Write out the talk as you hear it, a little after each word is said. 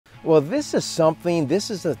Well, this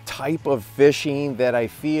is a type of fishing that I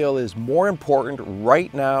feel is more important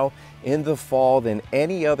right now in the fall than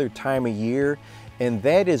any other time of year, and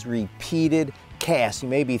that is repeated casts. You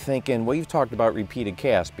may be thinking, well, you've talked about repeated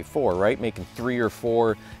casts before, right? Making 3 or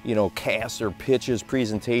 4, casts or pitches,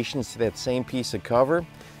 presentations to that same piece of cover.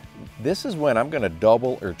 This is when I'm going to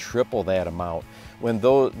double or triple that amount.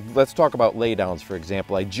 Let's talk about laydowns, for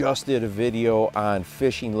example. I just did a video on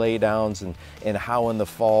fishing laydowns and how in the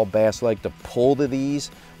fall bass like to pull to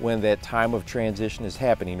these when that time of transition is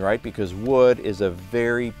happening, right? Because wood is a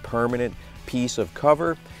very permanent piece of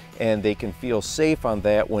cover, and they can feel safe on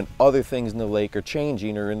that when other things in the lake are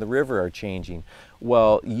changing or in the river are changing.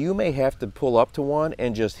 Well, you may have to pull up to one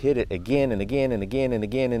and just hit it again and again and again and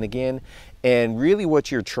again and again. And really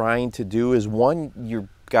what you're trying to do is, one, you've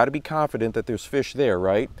got to be confident that there's fish there,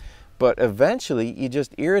 right? But eventually you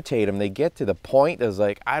just irritate them. They get to the point as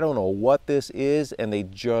like, I don't know what this is, and they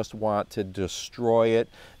just want to destroy it.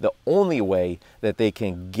 The only way that they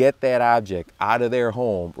can get that object out of their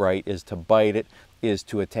home, right, is to bite it, is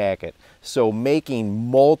to attack it. So making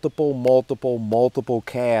multiple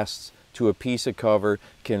casts to a piece of cover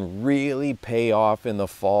can really pay off in the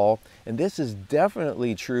fall. And this is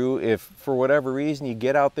definitely true if for whatever reason you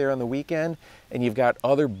get out there on the weekend and you've got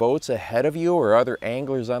other boats ahead of you or other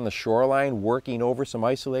anglers on the shoreline working over some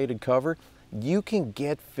isolated cover. You can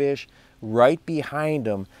get fish right behind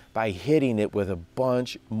them by hitting it with a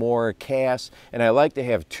bunch more casts. And I like to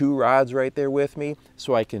have 2 rods right there with me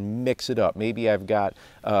so I can mix it up. Maybe I've got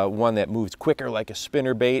one that moves quicker like a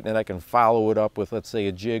spinner bait, and I can follow it up with, let's say,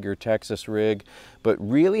 a jig or Texas rig. But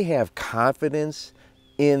really have confidence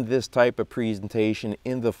in this type of presentation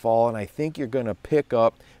in the fall, and I think you're going to pick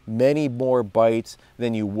up many more bites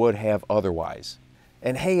than you would have otherwise.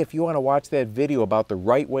 And hey, if you want to watch that video about the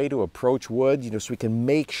right way to approach wood, so we can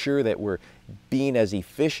make sure that we're being as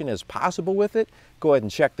efficient as possible with it, go ahead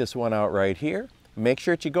and check this one out right here. Make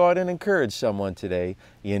sure that you go out and encourage someone today.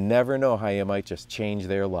 You never know how you might just change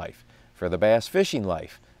their life. For the Bass Fishing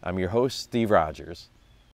Life, I'm your host, Steve Rogers.